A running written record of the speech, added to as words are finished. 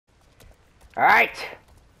Alright!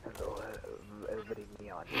 Hello, everybody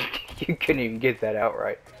neon. You couldn't even get that out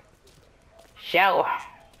right. So,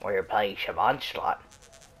 we're playing some onslaught.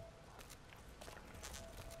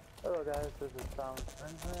 Hello guys, this is Thomas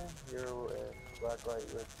Spencer here with Blacklight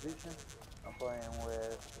Retribution. I'm playing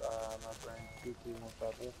with my friend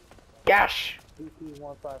PT1551. Yes!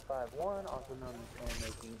 PT1551, also known as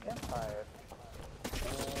Making Empire,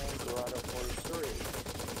 and Grotto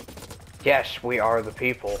 43. Yes, we are the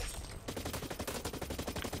people.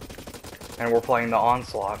 And we're playing the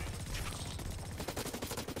onslaught.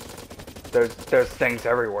 There's things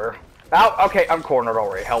everywhere. Oh, okay, I'm cornered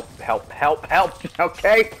already. Help, help, help, help,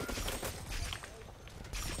 okay?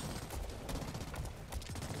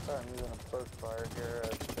 Sorry, I'm using a burst fire here, a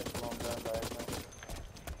long gun by accident.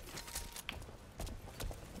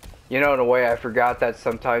 You know, in a way, I forgot that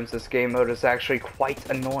sometimes this game mode is actually quite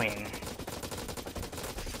annoying.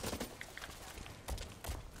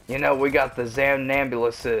 You know, we got the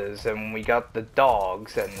Zamnambulances, and we got the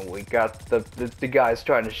dogs, and we got the guys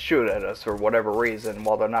trying to shoot at us for whatever reason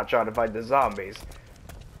while they're not trying to fight the zombies.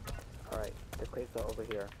 Alright, the crates are over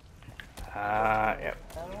here. Yep.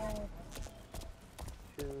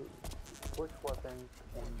 To switch weapons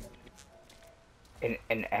And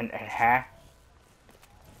huh?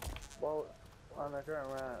 well, on the current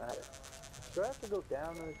round, do I have to go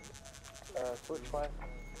down and switch class?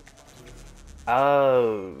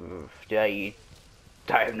 Oh, yeah, I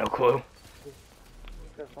have no clue.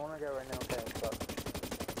 Because the one I got right now kind of sucks.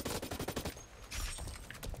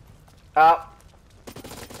 Oh,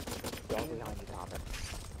 Don't behind you, Thomas.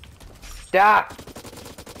 stop!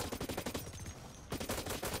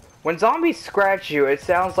 When zombies scratch you, it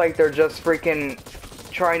sounds like they're just freaking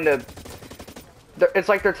trying to... It's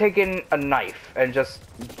like they're taking a knife and just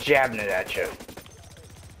jabbing it at you. You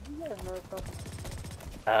guys know something?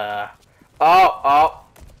 Oh.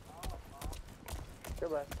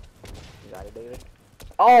 Goodbye. You got it, David?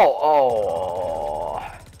 Oh.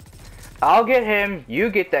 I'll get him, you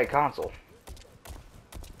get that console.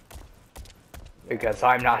 Because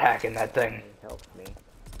I'm not hacking that thing. Helps me.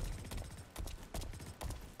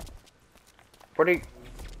 What do you...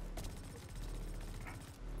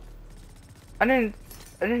 I didn't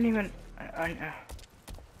even... I'm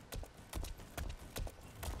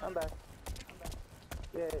back.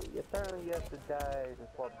 Yeah, apparently you have to die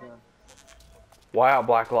to swap gun. Wow,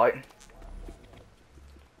 Blacklight.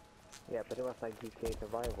 Yeah, but it was like GTA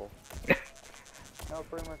Survival. No,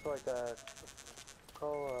 pretty much like a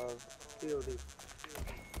Call of COD.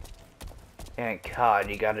 And God,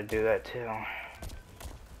 you gotta do that too.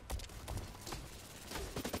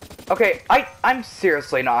 Okay, I'm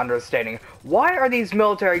seriously not understanding. Why are these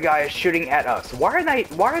military guys shooting at us? Why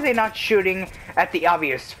are they not shooting at the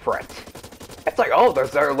obvious threat? It's like, oh, there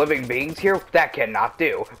are living beings here? That cannot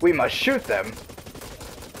do. We must shoot them.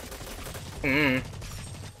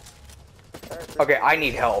 Okay, I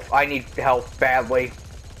need help. I need help badly.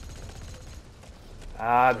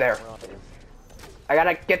 There. I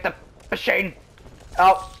gotta get the machine.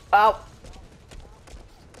 Oh. Oh,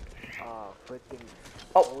 freaking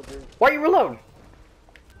Oh, soldiers. why you reload?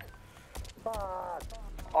 Fuck!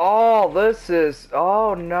 Oh, this is...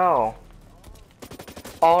 Oh, no.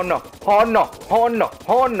 Oh, no. Oh, no. Oh, no.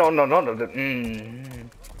 Oh, no, no, no, no. Okay,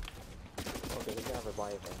 we gotta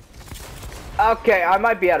revive him. Okay, I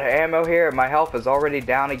might be out of ammo here. My health is already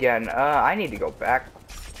down again. I need to go back.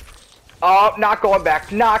 Oh, not going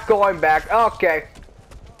back. Not going back. Okay.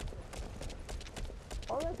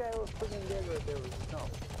 All that guy was freaking dead right there was no.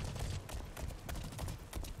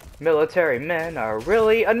 Military men are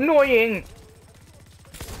really annoying.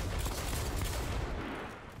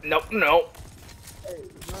 Nope, no. Hey,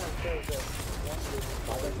 it's not says that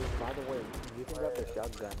By the way, you can grab the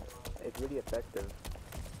shotgun. It's really effective.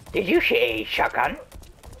 Did you say shotgun?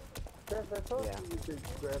 Chris, I told Yeah. you could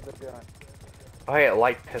grab the gun. Oh, hey, a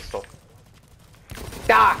light pistol.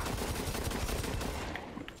 Ah!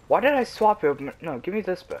 Why did I swap it? No, give me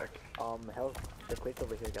this back. Health, the crate's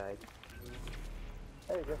over here, guys.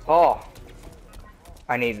 Hey, just Oh.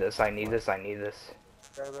 I need this, I need this, I need this.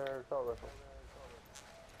 grab their assault rifle.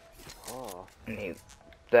 Oh, I need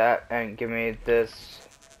that, and give me this.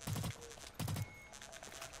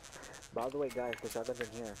 by the way, guys, the shotgun's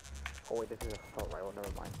in here. Oh wait, this is assault rifle.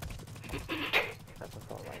 Never mind. That's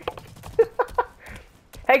assault rifle.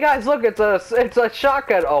 Hey guys, look, it's a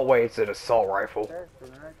shotgun. Oh wait, it's an assault rifle. There,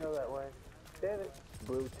 did not go that way. David,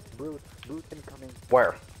 Brute incoming.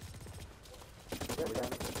 Where?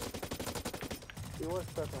 he was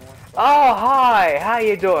stuck in one spot. Oh, hi. How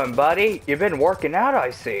you doing, buddy? You've been working out,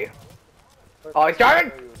 I see. Oh, he's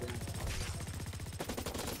coming!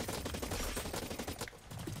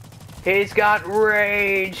 He's got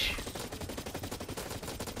rage.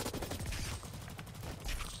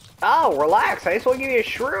 Oh, relax. I just want to give you a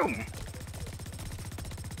shroom.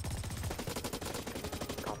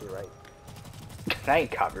 Copyright. That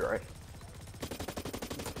ain't copyright.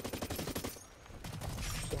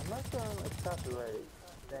 Unless it's copyrighted,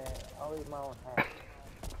 then I'll leave my own hand.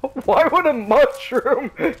 Why would a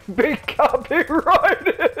mushroom be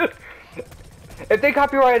copyrighted? If they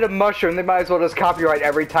copyrighted a mushroom, they might as well just copyright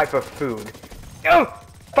every type of food. Oh!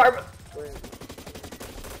 Fire!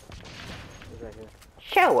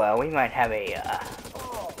 So, we might have a,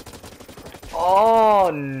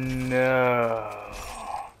 Oh, no.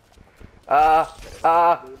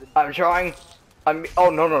 I'm trying. Oh,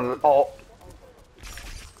 no. Oh.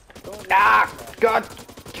 Ah! God!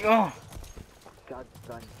 Oh.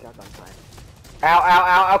 Shotgun time.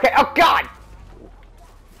 Ow. Okay. Oh, God!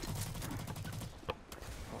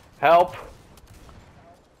 Help.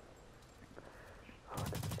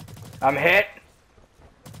 I'm hit.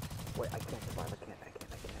 Wait, I can't survive. I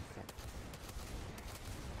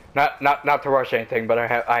can't. Not to rush anything, but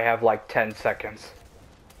I have like 10 seconds.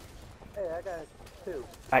 Hey, I got 2.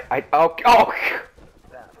 Oh.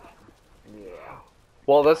 Yeah.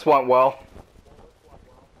 Well, this went well.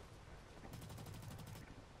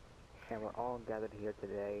 And we're all gathered here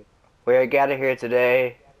today. We are gathered here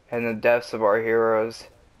today in the deaths of our heroes.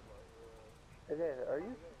 Hey, are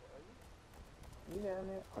you? You down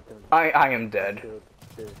there? I am dead.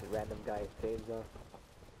 This random guy saves us.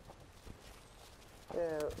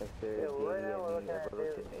 Yeah, well, right now we're looking at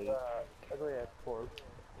this, ugly ass corpse.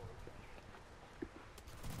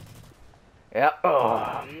 Yeah.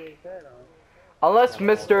 Oh. He is dead on. Unless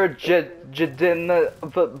Mr. Jadin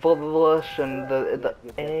and the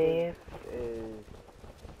is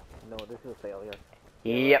no, this is a failure.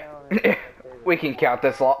 Yep. We can count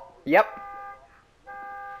this lot. Yep.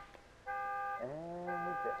 And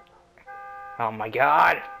he's dead. Oh my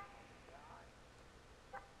god.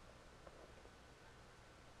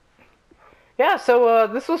 Yeah, so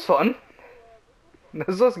this was fun.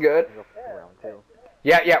 This was good. Round 2.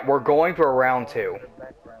 Yeah, we're going for round 2.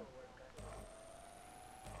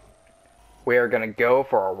 We are gonna go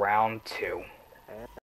for a round 2.